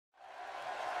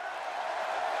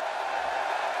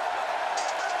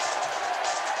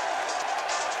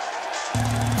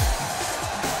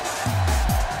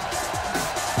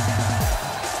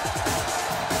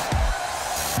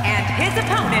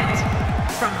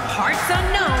From parts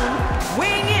unknown,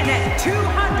 weighing in at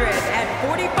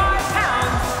 245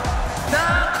 pounds, the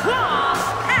Claw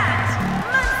Pat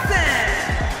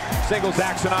Munson. Singles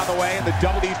action on the way, and the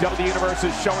WWE Universe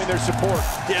is showing their support.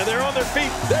 Yeah, they're on their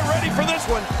feet. They're ready for this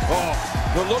one. Oh,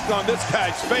 the look on this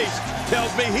guy's face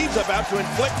tells me he's about to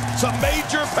inflict some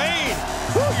major pain.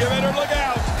 Whew, you better look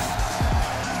out.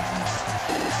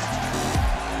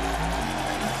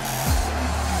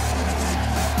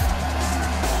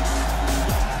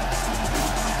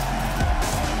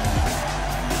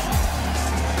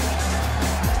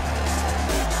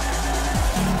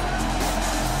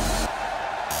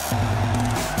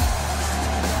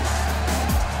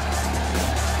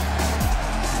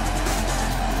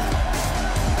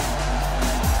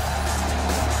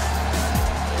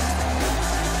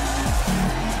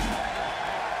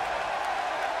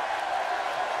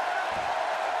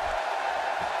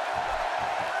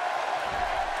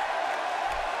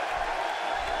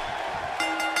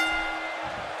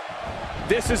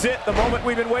 This is it, the moment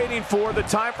we've been waiting for. The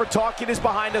time for talking is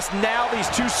behind us. Now these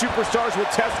two superstars will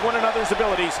test one another's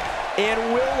abilities and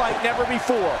will like never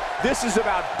before. This is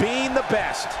about being the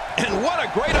best. And what a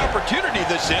great opportunity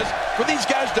this is for these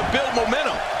guys to build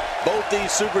momentum. Both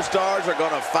these superstars are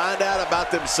going to find out about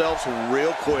themselves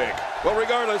real quick. Well,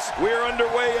 regardless, we're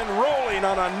underway and rolling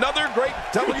on another great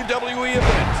WWE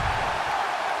event.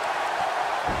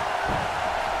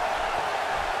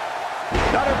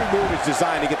 Not every move is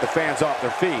designed to get the fans off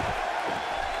their feet.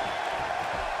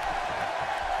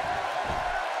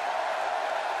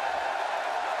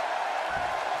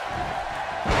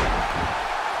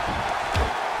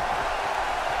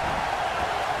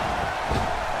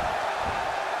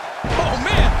 Oh,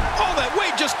 man! All that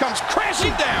weight just comes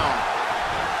crashing down.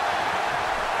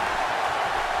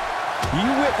 You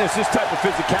witness this type of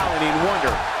physicality and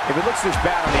wonder, if it looks this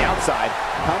bad on the outside,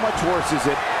 how much worse is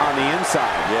it on the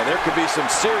inside? Yeah, there could be some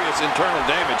serious internal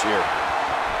damage here.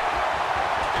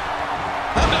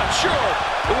 I'm not sure,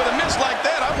 but with a miss like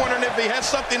that, I'm wondering if he has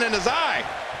something in his eye.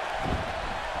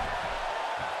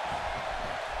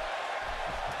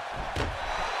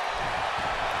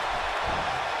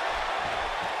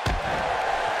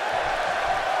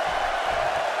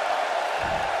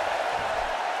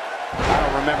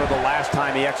 Remember the last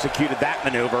time he executed that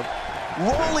maneuver.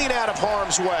 Rolling out of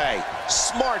harm's way.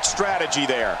 Smart strategy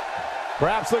there.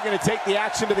 Perhaps looking to take the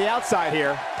action to the outside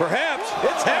here. Perhaps.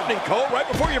 It's happening, Cole, right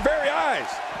before your very eyes.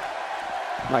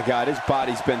 My God, his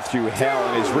body's been through hell,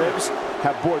 and his ribs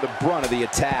have bore the brunt of the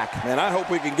attack. Man, I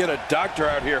hope we can get a doctor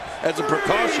out here as a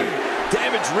precaution.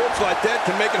 Damaged ribs like that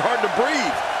can make it hard to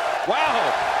breathe. Wow,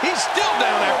 he's still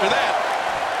down after that.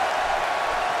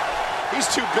 He's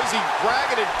too busy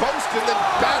bragging and boasting than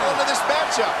battling to this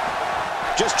matchup.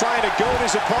 Just trying to goad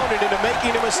his opponent into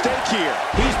making a mistake here.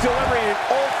 He's delivering an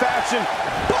old-fashioned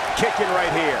butt kicking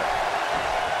right here.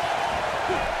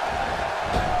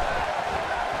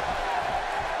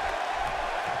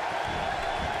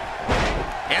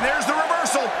 And there's the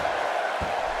reversal.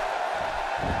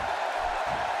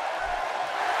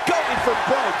 Going for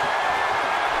broke.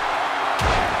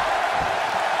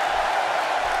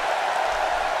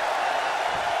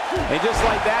 And just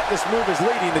like that, this move is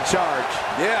leading the charge.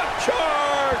 Yeah,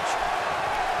 charge!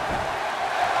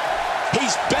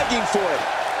 He's begging for it.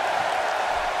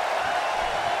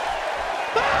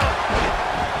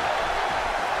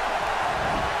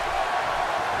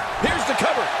 Here's the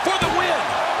cover for the win.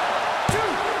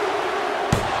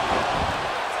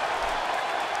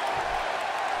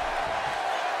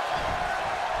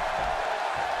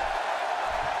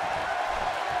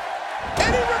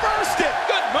 And he reversed it.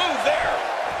 Good move there.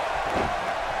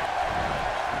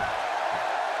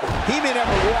 He may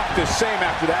never walk the same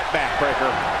after that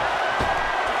backbreaker.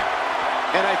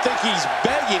 And I think he's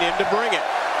begging him to bring it.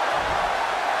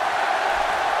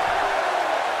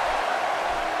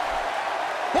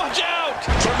 Watch out!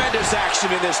 Tremendous action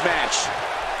in this match.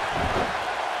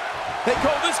 Hey,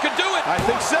 Cole, this could do it. I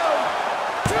think so.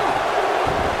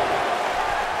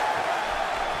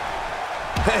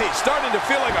 Hey, starting to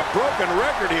feel like a broken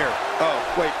record here. Oh,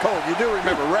 wait, Cole, you do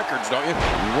remember records, don't you?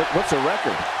 What's a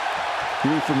record? You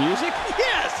mean for music?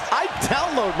 Yes! I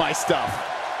download my stuff.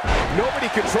 Nobody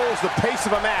controls the pace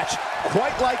of a match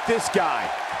quite like this guy.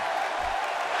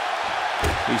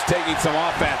 He's taking some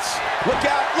offense. Look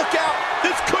out, look out.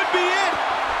 This could be it.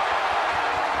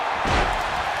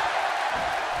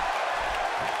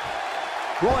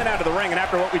 Rolling out of the ring, and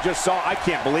after what we just saw, I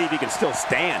can't believe he can still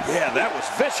stand. Yeah, that was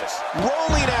vicious.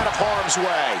 Rolling out of harm's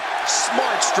way.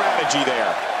 Smart strategy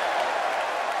there.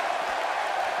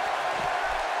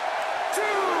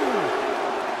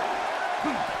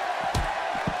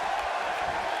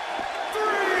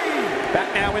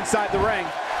 Back now inside the ring.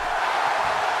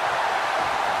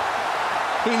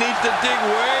 He needs to dig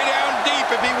way down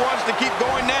deep if he wants to keep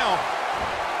going now.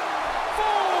 4.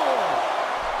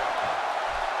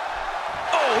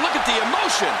 Oh, look at the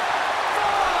emotion. 5.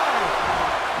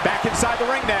 Back inside the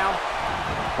ring now.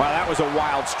 Wow, that was a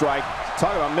wild strike.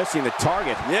 Talk about missing the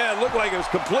target. Yeah, it looked like it was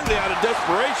completely out of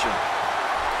desperation.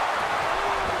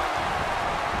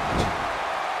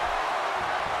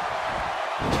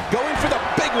 Going for the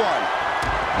big one.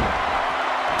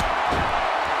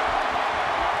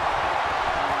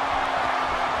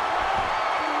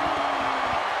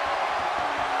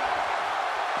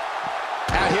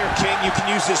 Out here, King, you can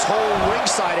use this whole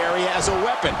ringside area as a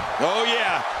weapon. Oh,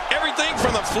 yeah. Everything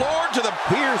from the floor to the...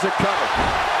 Here's a cover.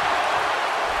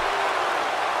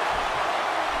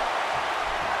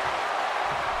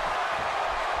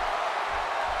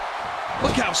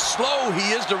 Look how slow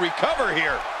he is to recover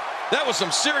here. That was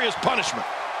some serious punishment.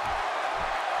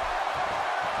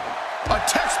 A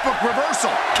textbook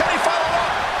reversal. Can he follow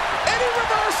up? And he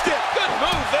reversed it. Good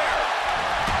move there.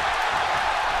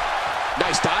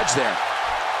 Nice dodge there.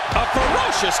 A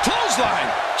ferocious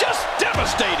clothesline. Just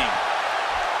devastating.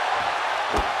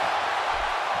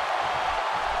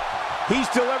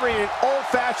 He's delivering an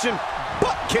old-fashioned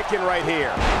butt kicking right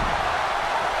here.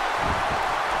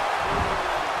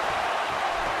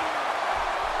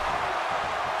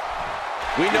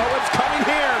 We know what's coming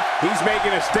here. He's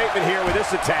making a statement here with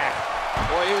this attack.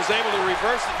 Boy, he was able to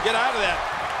reverse it and get out of that.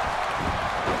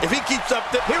 If he keeps up...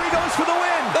 Here he goes for the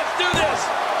win. Let's do this.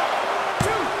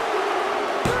 2,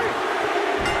 3.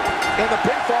 And the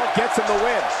pinfall gets him the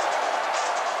win.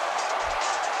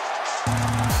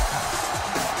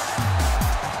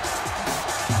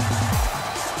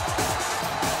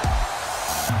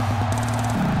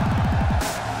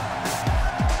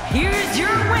 Here's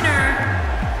your winner,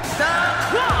 the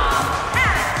Claw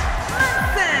at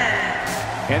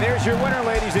Munson. And there's your winner,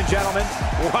 ladies and gentlemen.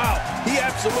 Wow, he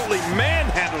absolutely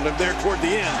manhandled him there toward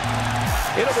the end.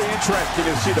 It'll be interesting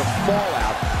to see the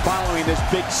fallout following this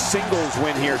big singles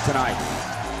win here tonight.